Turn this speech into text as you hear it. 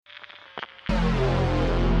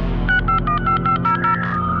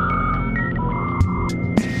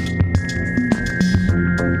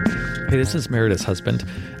Hey, this is Meredith's husband.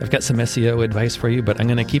 I've got some SEO advice for you, but I'm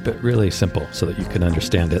going to keep it really simple so that you can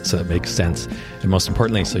understand it, so it makes sense, and most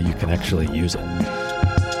importantly, so you can actually use it.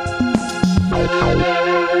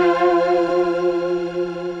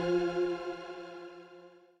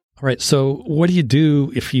 All right, so what do you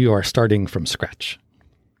do if you are starting from scratch?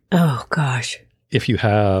 Oh, gosh. If you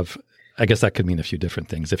have, I guess that could mean a few different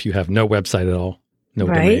things. If you have no website at all, no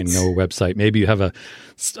domain, no website. Maybe you have a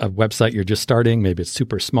website you're just starting. Maybe it's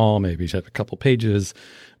super small. Maybe you have a couple pages.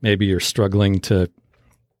 Maybe you're struggling to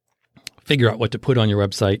figure out what to put on your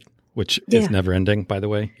website, which is never ending, by the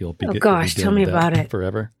way. You'll be tell me about it.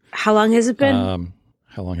 Forever. How long has it been?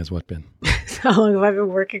 How long has what been? How long have I been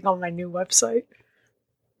working on my new website?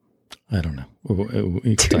 I don't know.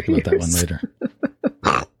 We can talk about that one later.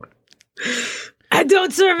 I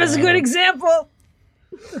don't serve as a good example.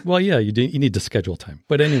 Well, yeah, you need to schedule time.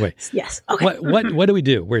 But anyway, yes. Okay. What do we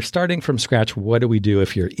do? We're starting from scratch. What do we do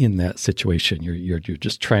if you're in that situation? You're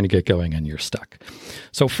just trying to get going and you're stuck.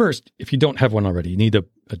 So first, if you don't have one already, you need a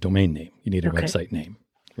domain name. You need a website name,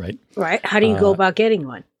 right? Right. How do you go about getting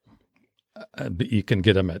one? You can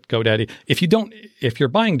get them at GoDaddy. If you're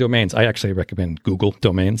buying domains, I actually recommend Google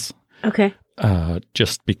domains. Okay.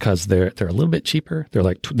 Just because they're a little bit cheaper. They're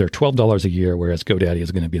 $12 a year, whereas GoDaddy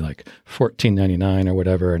is going to be like $14.99 or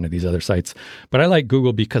whatever, and these other sites. But I like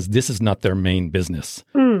Google because this is not their main business.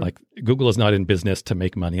 Like Google is not in business to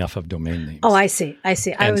make money off of domain names. Oh, I see.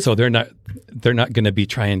 So they're not going to be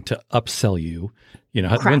trying to upsell you. You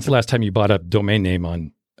know, when's the last time you bought a domain name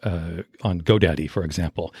on GoDaddy, for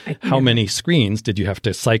example? How many screens did you have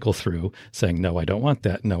to cycle through saying, no, I don't want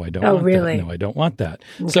that. No, I don't want that. No, I don't want that.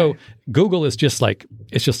 Okay. So Google is just like,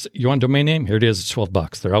 you want a domain name? Here it is. It's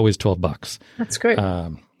 $12. They're always $12. That's great.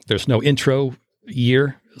 There's no intro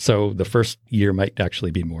year. So the first year might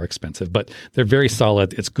actually be more expensive, but they're very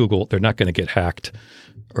solid. It's Google. They're not going to get hacked,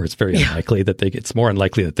 or it's very unlikely that it's more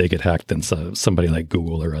unlikely that they get hacked than somebody like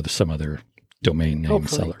Google or some other domain name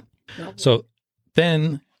seller. So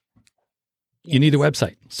then you need a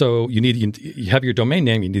website. So you have your domain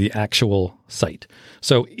name, you need the actual site.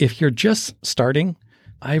 So if you're just starting,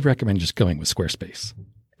 I recommend just going with Squarespace.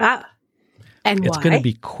 And it's going to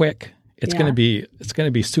be quick. It's going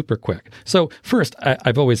to be super quick. So first,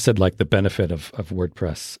 I've always said like the benefit of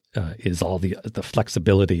WordPress is all the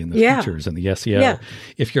flexibility and the features and the SEO. Yeah.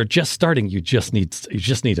 If you're just starting, you just need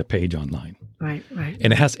a page online. Right.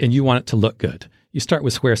 And you want it to look good. You start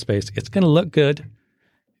with Squarespace. It's going to look good.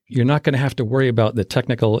 You're not going to have to worry about the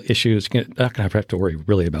technical issues. You're not going to have to worry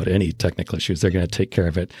really about any technical issues. They're going to take care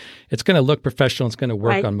of it. It's going to look professional. It's going to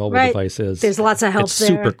work on mobile devices. There's lots of help there. It's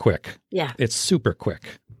super quick. Yeah. It's super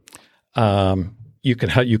quick. You can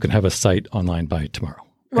have a site online by tomorrow.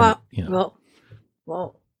 Well,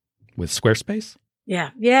 with Squarespace? Yeah.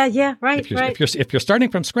 Right. If you're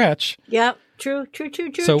starting from scratch. Yeah. True.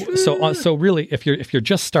 So really, if you're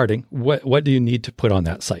just starting, what do you need to put on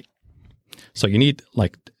that site? So you need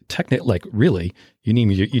you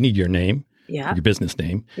need your name, your business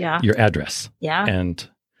name, your address, and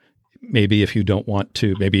maybe if you don't want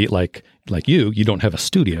to, maybe like you don't have a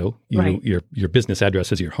studio, your business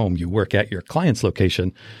address is your home, you work at your client's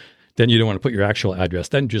location, then you don't want to put your actual address.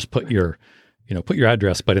 Then just put your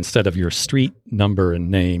address, but instead of your street number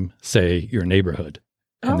and name, say your neighborhood,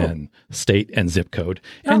 and then state and zip code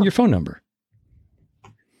and your phone number.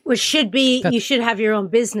 Which should be you should have your own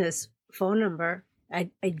business phone number,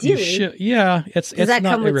 ideally. It's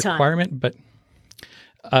not a requirement, but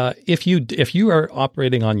if you are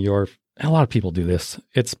operating on a lot of people do this.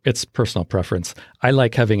 It's personal preference. I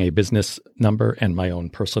like having a business number and my own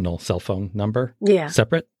personal cell phone number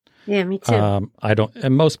separate. Yeah, me too. I don't,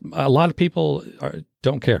 and a lot of people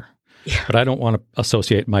don't care, but I don't want to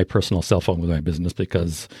associate my personal cell phone with my business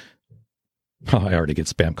because I already get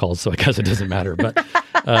spam calls, so I guess it doesn't matter. But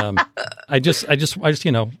I just,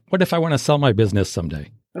 what if I want to sell my business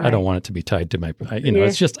someday? Right. I don't want it to be tied to my,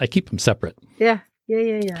 it's just, I keep them separate. Yeah.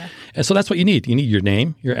 And so that's what you need. You need your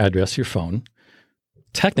name, your address, your phone.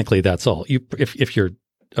 Technically, that's all. If you're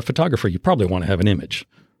a photographer, you probably want to have an image,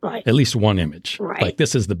 right? At least one image. Right. Like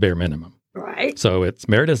this is the bare minimum. Right. So it's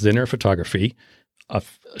Meredith Zinner Photography.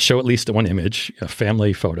 Show at least one image, a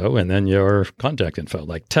family photo, and then your contact info.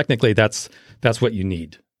 Like technically, that's what you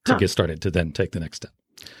need to get started to then take the next step.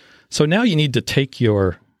 So now you need to take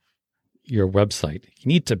your website. You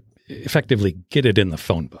need to effectively get it in the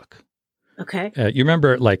phone book. Okay. You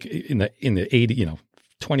remember like in the 80,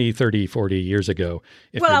 20, 30, 40 years ago.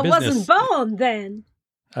 I wasn't born then.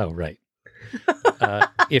 Oh, right.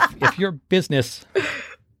 If your business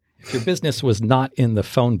was not in the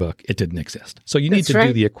phone book, it didn't exist. So you need to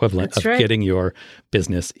do the equivalent of getting your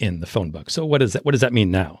business in the phone book. So what does that mean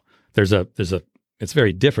now? it's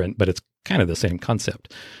very different, but it's kind of the same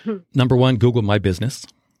concept. Number one, Google My Business.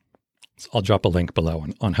 So I'll drop a link below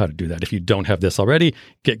on how to do that. If you don't have this already,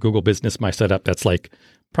 get Google Business My Setup. That's like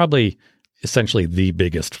probably essentially the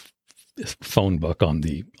biggest phone book on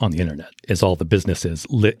the internet, is all the businesses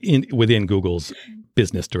within Google's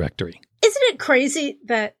business directory. Isn't it crazy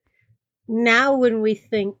that now when we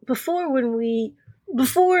think, before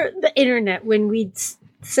the internet, when we'd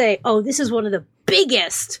say, oh, this is one of the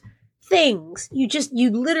biggest things,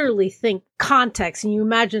 you literally think context and you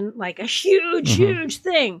imagine like a huge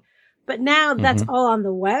thing. But now that's all on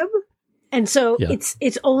the web. And so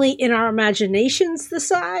it's only in our imaginations, the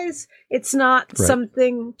size. It's not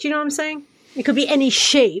something, do you know what I'm saying? It could be any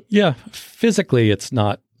shape. Yeah. Physically, it's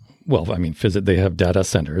not, well, I mean, they have data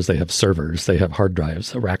centers, they have servers, they have hard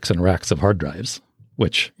drives, racks and racks of hard drives,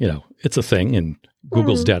 which, it's a thing. And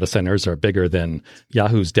Google's data centers are bigger than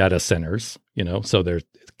Yahoo's data centers, so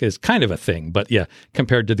there's kind of a thing. But yeah,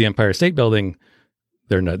 compared to the Empire State Building,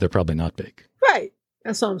 they're probably not big. Right.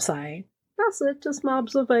 That's what I'm saying. That's it. Just my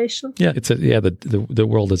observation. Yeah, the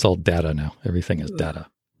world is all data now. Everything is data.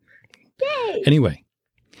 Yay! Anyway,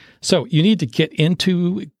 so you need to get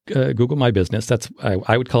into Google My Business. That's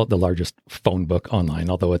I would call it the largest phone book online,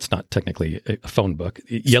 although it's not technically a phone book.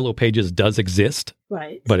 Yellow Pages does exist,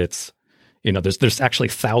 right? But it's there's actually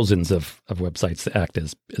thousands of websites that act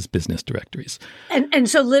as business directories. And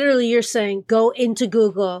so literally, you're saying go into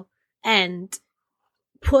Google and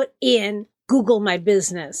put in Google My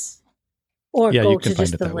Business. Or go to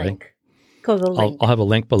just the link. Go to the link. I'll have a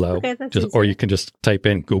link below. Okay, that's or you can just type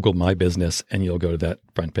in Google My Business and you'll go to that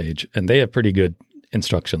front page. And they have pretty good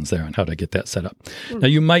instructions there on how to get that set up. Now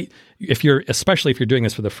you might, especially if you're doing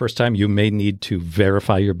this for the first time, you may need to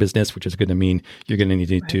verify your business, which is going to mean you're going to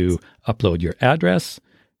need to upload your address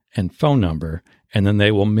and phone number, and then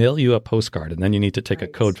they will mail you a postcard. And then you need to take a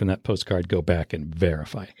code from that postcard, go back and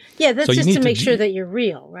verify. Yeah, that's just to make sure that you're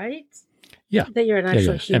real, right? Yeah. That you're an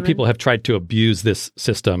actual human. And people have tried to abuse this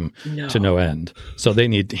system to no end. So they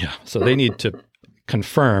need to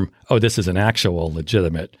confirm, oh, this is an actual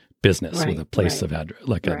legitimate business with a place of address,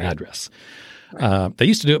 like an address. Right. They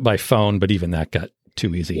used to do it by phone, but even that got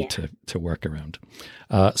too easy to work around.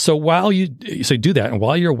 So you do that, and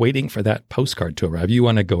while you're waiting for that postcard to arrive, you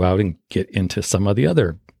want to go out and get into some of the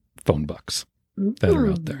other phone books that are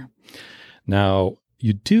out there. Now,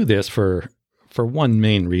 you do this for one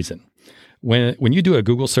main reason. When you do a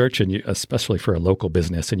Google search, and especially for a local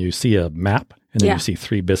business, and you see a map, and then you see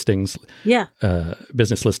three business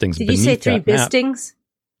listings. Did you say three listings?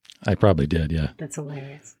 I probably did. Yeah, that's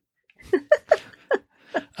hilarious.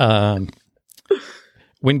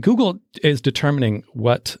 When Google is determining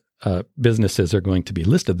what businesses are going to be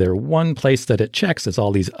listed there, one place that it checks is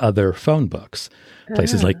all these other phone books,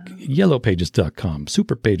 places like yellowpages.com,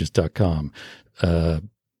 superpages.com,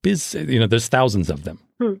 there's thousands of them,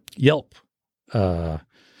 Yelp,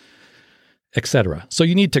 etc. So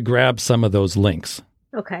you need to grab some of those links.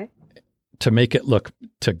 Okay. To make it look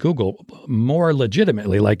to Google more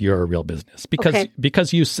legitimately like you're a real business,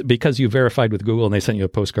 because you verified with Google and they sent you a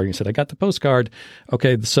postcard and you said, I got the postcard.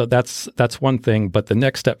 Okay, so that's one thing. But the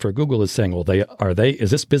next step for Google is saying, well, is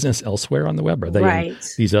this business elsewhere on the web? Are they in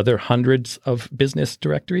these other hundreds of business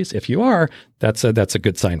directories? If you are, that's a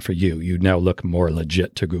good sign for you. You now look more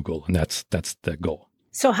legit to Google, and that's the goal.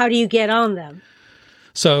 So how do you get on them?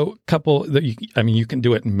 So you can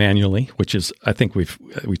do it manually, which is, I think we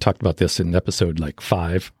talked about this in episode like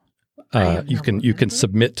 5. You can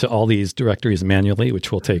submit to all these directories manually,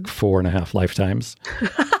 which will take 4.5 lifetimes.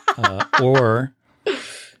 Or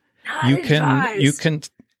you can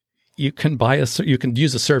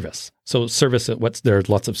use a service. So there's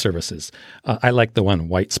lots of services. I like the one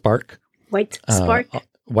White Spark. White Spark?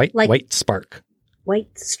 White Spark.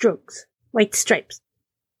 White strokes. White stripes.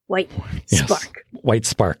 White Spark. White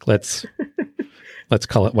Spark. Let's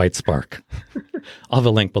call it White Spark. I'll have a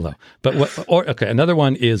link below. But another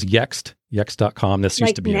one is Yext, yext.com. This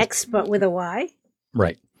used to be Next, but with a Y.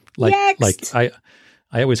 Right. Yext.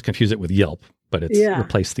 I always confuse it with Yelp, but it's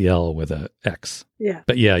replaced the L with a X. Yeah.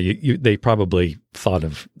 But yeah, they probably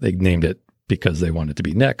they named it because they wanted to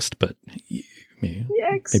be next, but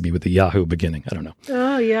maybe with the Yahoo beginning. I don't know.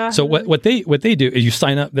 Oh, yeah. So what they do is you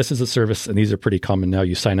sign up. This is a service, and these are pretty common now.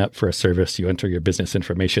 You sign up for a service, you enter your business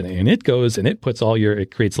information, and it goes and it puts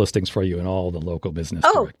it creates listings for you in all the local business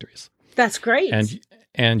directories. That's great.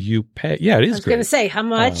 And you pay. Yeah, it is great. I was going to say, how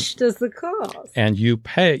much does it cost? And you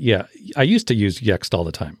pay. Yeah, I used to use Yext all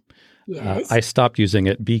the time. Yes. I stopped using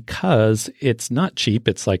it because it's not cheap.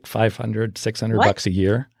 It's like $500, $600 a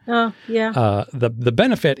year. Oh, yeah. The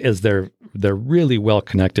benefit is they're really well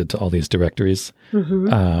connected to all these directories.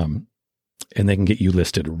 Mm-hmm. and they can get you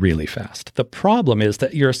listed really fast. The problem is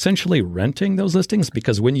that you're essentially renting those listings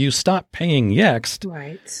because when you stop paying Yext,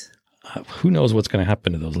 Right. Who knows what's going to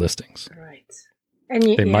happen to those listings? Right. And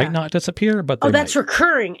They might not disappear, but they that's might.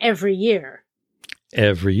 recurring every year.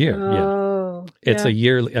 Every year. Yeah. Oh. It's a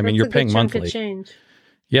yearly. I mean, you're paying monthly. Change.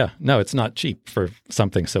 Yeah. No, it's not cheap for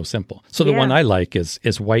something so simple. So the one I like is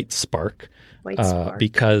White Spark,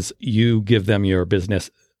 because you give them your business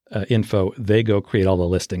info. They go create all the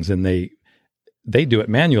listings and they do it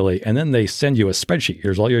manually. And then they send you a spreadsheet.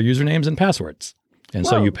 Here's all your usernames and passwords. And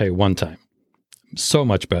so you pay one time. So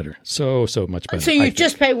much better. So much better. So you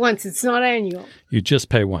just pay once. It's not annual. You just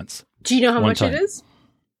pay once. Do you know how much it is?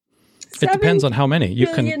 It depends on how many. You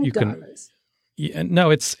can. Yeah, no,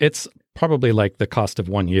 it's probably like the cost of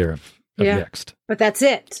 1 year of Yext. But that's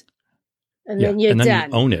it. And then you're done.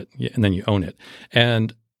 You own it. Yeah, and then you own it.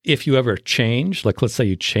 And if you ever change, like let's say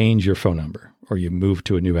you change your phone number or you move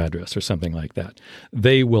to a new address or something like that,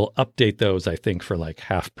 they will update those, I think, for like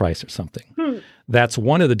half price or something. That's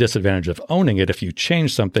one of the disadvantages of owning it. If you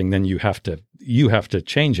change something, then you have to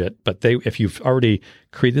change it. But if you've already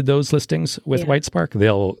created those listings with WhiteSpark,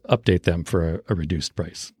 they'll update them for a reduced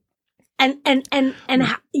price. And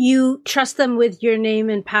you trust them with your name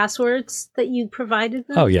and passwords that you provided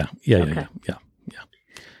them? Oh yeah.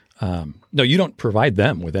 No, you don't provide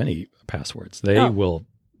them with any passwords.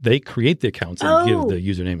 They create the accounts and give the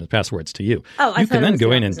username and passwords to you. Oh, you can then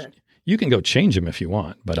go in and you can go change them if you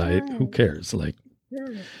want, but who cares? Like,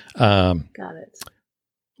 got it.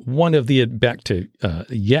 One of the back to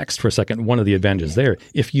Yext for a second. One of the advantages there,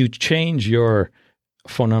 if you change your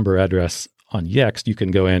phone number address on Yext, you can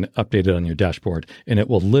go in, update it on your dashboard, and it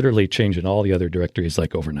will literally change in all the other directories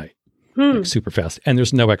like overnight, like super fast. And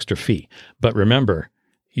there's no extra fee. But remember,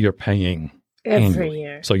 you're paying every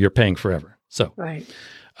year, so you're paying forever. So right.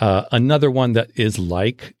 Another one that is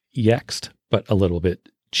like Yext but a little bit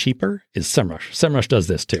cheaper is SEMrush. SEMrush does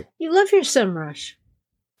this too. You love your SEMrush.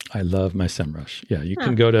 I love my SEMrush. Yeah, you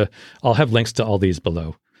can go to. I'll have links to all these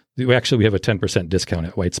below. We have a 10% discount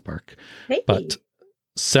at WhiteSpark. Hey. But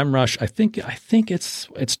SEMrush, I think it's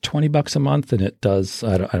 $20 a month, and it does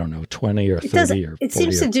I don't know 20 or 30 or 40. It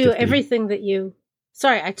seems to do 50. everything that you.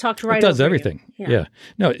 Sorry, I talked right. It does over everything. You. Yeah.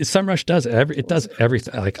 No, SEMrush does It does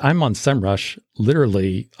everything. Like I'm on SEMrush.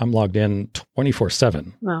 Literally, I'm logged in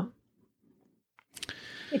 24/7. Wow.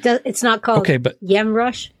 It does. It's not called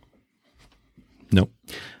YemRush. Nope.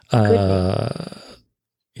 Yeah,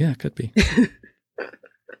 it could be.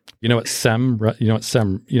 You know what SEM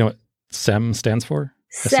stands for?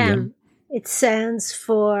 SEM. It stands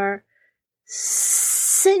for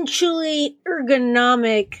Essentially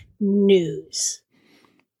Ergonomic News.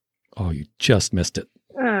 Oh, you just missed it.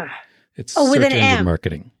 It's with search an engine M.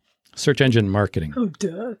 marketing. Search engine marketing. Oh,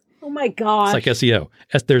 duh. Oh, my gosh. It's like SEO.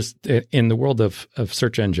 There's in the world of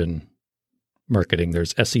search engine marketing,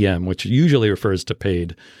 there's SEM, which usually refers to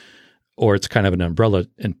paid, or it's kind of an umbrella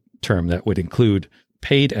term that would include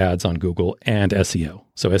paid ads on Google and SEO.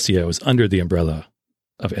 So SEO is under the umbrella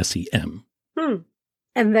of SEM. And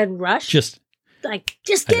then Rush? Just get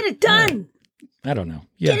it done. I don't know.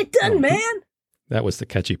 Yeah. Get it done, man. That was the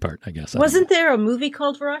catchy part, I guess. Wasn't there a movie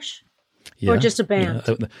called Rush? Yeah. Or just a band?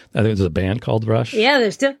 Yeah. I think there's a band called Rush. Yeah,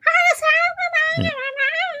 there's still.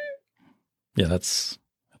 Yeah, that's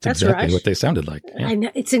exactly Rush. what they sounded like. Yeah. I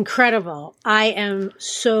know, it's incredible. I am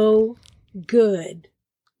so good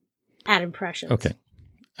at impressions. Okay,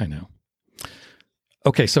 I know.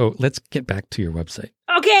 Okay, so let's get back to your website.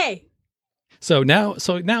 Okay. So now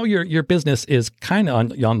your business is kind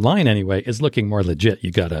of online anyway, is looking more legit.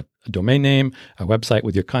 You got a domain name, a website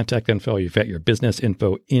with your contact info. You've got your business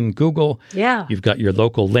info in Google. Yeah. You've got your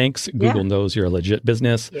local links. Google knows you're a legit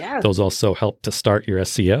business. Yeah. Those also help to start your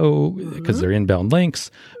SEO because they're inbound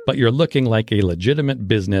links. But you're looking like a legitimate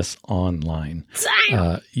business online.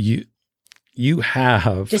 You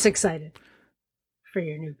have just excited for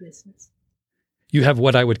your new business. You have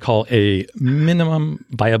what I would call a minimum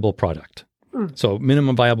viable product. So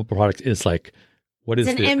minimum viable product is like, what is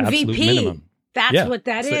the MVP. absolute minimum? That's what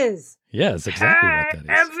that is. Yeah, it's exactly what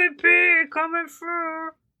that is. MVP coming through.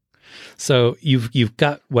 So you've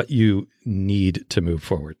got what you need to move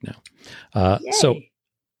forward now. So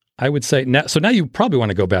I would say now you probably want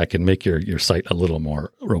to go back and make your site a little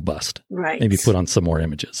more robust. Right. Maybe put on some more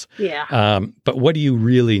images. Yeah. But what do you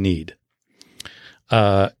really need?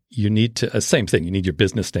 You need to same thing. You need your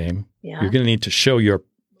business name. Yeah. You're going to need to show your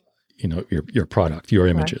product, your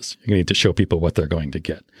images. You're going to need to show people what they're going to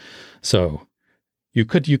get. So you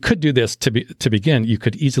could do this to begin. You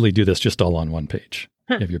could easily do this just all on one page.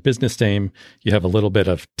 You have your business name. You have a little bit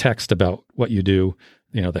of text about what you do.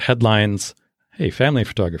 The headlines, hey, family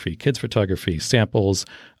photography, kids photography, samples,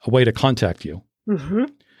 a way to contact you. Mm-hmm.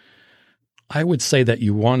 I would say that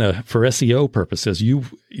you want to, for SEO purposes, you're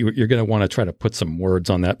going to want to try to put some words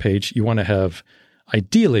on that page. You want to have,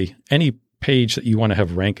 ideally, any page that you want to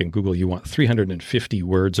have rank in Google, you want 350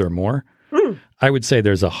 words or more. Mm. I would say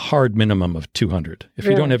there's a hard minimum of 200. If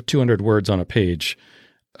Really? you don't have 200 words on a page,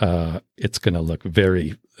 it's going to look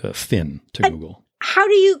very thin to Google.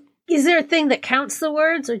 Is there a thing that counts the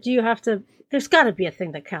words, or do you have to, there's got to be a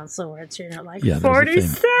thing that counts the words. You're not like, Yeah, there's a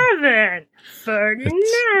thing. 47,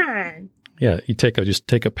 49. Yeah, you just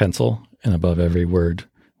take a pencil and above every word,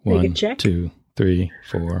 Make a 1, check? 2, 3,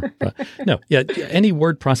 4, 5. No, yeah, any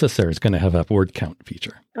word processor is going to have a word count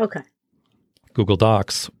feature. Okay. Google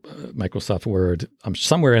Docs, Microsoft Word,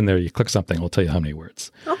 somewhere in there, you click something, it'll tell you how many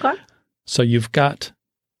words. Okay. So you've got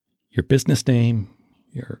your business name,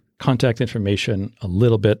 your contact information, a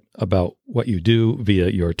little bit about what you do via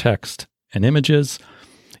your text and images.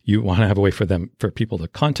 You want to have a way for people to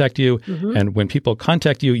contact you. Mm-hmm. And when people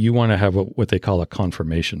contact you, you want to have what they call a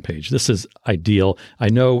confirmation page. This is ideal. I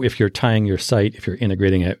know if you're tying your site, if you're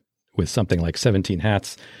integrating it with something like 17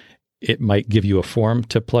 Hats, it might give you a form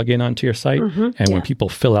to plug in onto your site. Mm-hmm. And Yeah. when people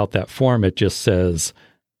fill out that form, it just says,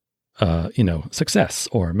 success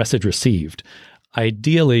or message received.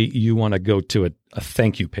 Ideally, you want to go to a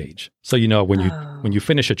thank you page. So, when you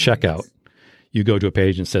finish a checkout, you go to a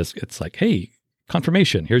page and says, it's like, hey,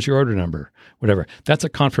 confirmation, here's your order number, whatever. That's a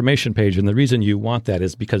confirmation page. And the reason you want that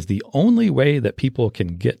is because the only way that people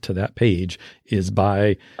can get to that page is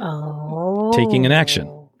by taking an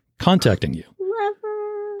action, contacting you.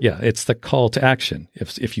 Clever. Yeah, it's the call to action.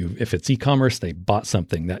 If it's e-commerce, they bought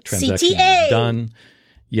something, that transaction CTA. is done.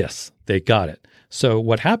 Yes, they got it. So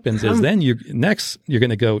what happens is then you're going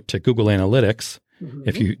to go to Google Analytics. Mhm.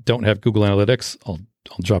 If you don't have Google Analytics, I'll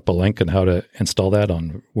drop a link on how to install that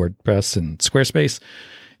on WordPress and Squarespace.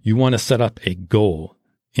 You want to set up a goal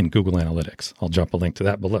in Google Analytics. I'll drop a link to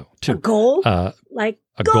that below too. A goal? A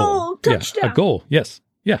goal, touchdown. Yeah, a goal. Yes.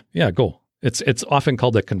 Yeah, a goal. It's often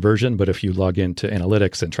called a conversion, but if you log into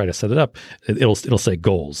Analytics and try to set it up, it'll say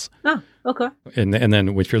goals. Oh, okay. And then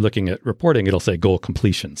if you're looking at reporting, it'll say goal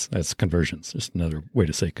completions. That's conversions. Just another way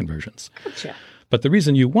to say conversions. Gotcha. But the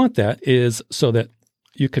reason you want that is so that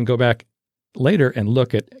you can go back later and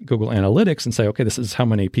look at Google Analytics and say, okay, this is how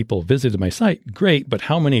many people visited my site. Great, but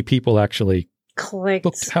how many people actually Clicked.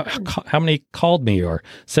 booked? How many called me or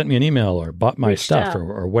sent me an email or bought my Reached stuff out.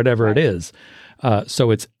 or whatever Right. it is? So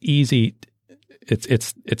it's easy. It's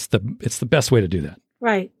the best way to do that.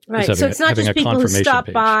 Right. having So it's not having just a people who confirmation stop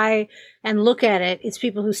page. by and look at it. It's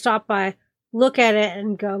people who stop by, look at it,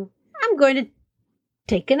 and go, I'm going to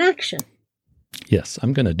take an action. Yes,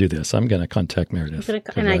 I'm going to do this. I'm going to contact Meredith. And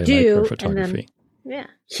 'cause I like do, her and photography. Yeah.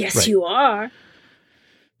 Yes, Right. you are.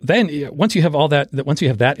 Then once you have all that, once you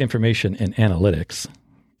have that information in analytics,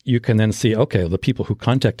 you can then see, okay, the people who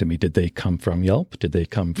contacted me, did they come from Yelp? Did they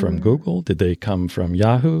come from Google? Did they come from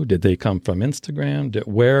Yahoo? Did they come from Instagram?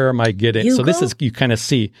 Where am I getting? So this Google? is, you kind of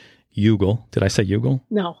see Google. Did I say Google?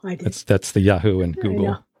 No, I didn't. That's the Yahoo and I Google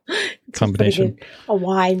know. It's combination. putting a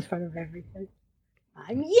Y in front of everything.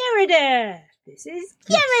 I'm Meredith. This is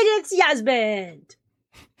Meredith's husband.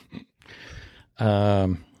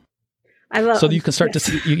 I love. So you can start to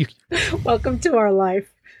see, Welcome to our life.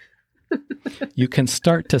 you can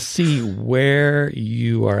start to see where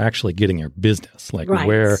you are actually getting your business, like Right.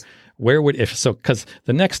 where would, if so, because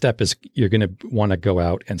the next step is you're going to want to go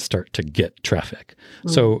out and start to get traffic.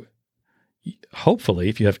 So hopefully,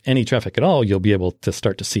 if you have any traffic at all, you'll be able to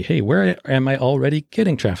start to see, hey, where am I already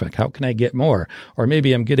getting traffic? How can I get more? Or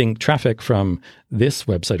maybe I'm getting traffic from this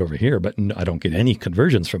website over here, but I don't get any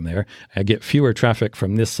conversions from there. I get fewer traffic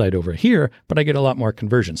from this site over here, but I get a lot more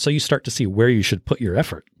conversions. So you start to see where you should put your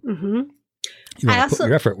effort. Mm-hmm. You I want to put also-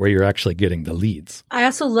 your effort where you're actually getting the leads. I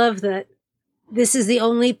also love that this is the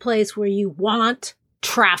only place where you want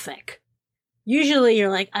traffic. Usually you're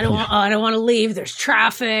like, I don't want to leave. There's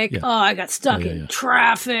traffic. Yeah. Oh, I got stuck in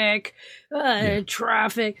traffic.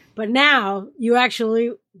 Traffic. But now you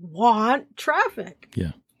actually want traffic.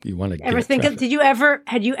 Yeah. You want to get Ever think of, traffic.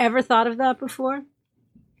 had you ever thought of that before?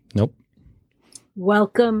 Nope.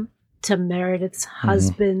 Welcome to Meredith's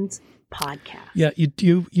husband's podcast. Yeah,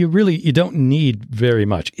 you really don't need very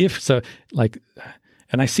much. If so, like,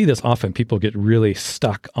 and I see this often. People get really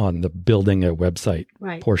stuck on the building a website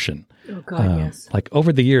Right. portion. Oh God, yes. Like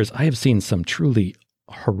over the years, I have seen some truly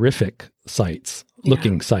horrific sites,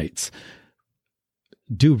 looking sites,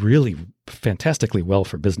 do really fantastically well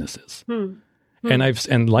for businesses.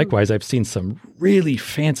 And likewise, I've seen some really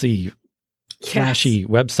fancy, flashy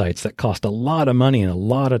websites that cost a lot of money and a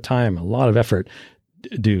lot of time, a lot of effort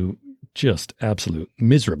do just absolute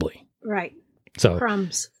miserably. Right. So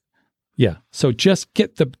Crumbs. yeah. So just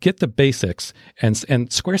get the basics, and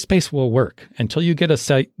Squarespace will work until you get a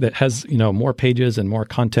site that has, more pages and more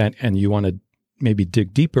content, and you want to maybe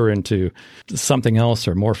dig deeper into something else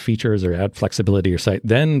or more features or add flexibility to your site.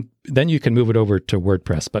 Then you can move it over to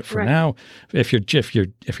WordPress. But for now, if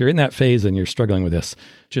you're in that phase and you're struggling with this,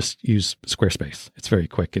 just use Squarespace. It's very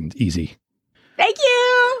quick and easy. Thank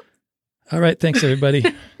you. All right. Thanks, everybody.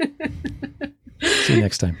 See you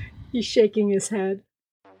next time. He's shaking his head.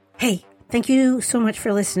 Hey, thank you so much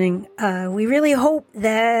for listening. We really hope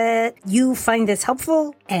that you find this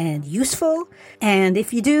helpful and useful. And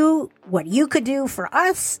if you do, what you could do for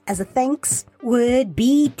us as a thanks would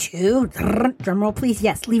be to, drumroll please,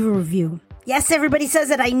 yes, leave a review. Yes, everybody says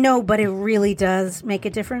it, I know, but it really does make a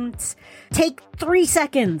difference. Take 3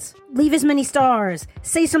 seconds, leave as many stars,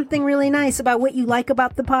 say something really nice about what you like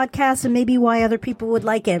about the podcast and maybe why other people would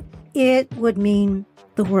like it. It would mean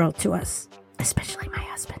the world to us, especially my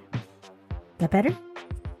husband. That better? All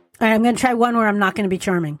right, I'm going to try one where I'm not going to be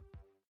charming.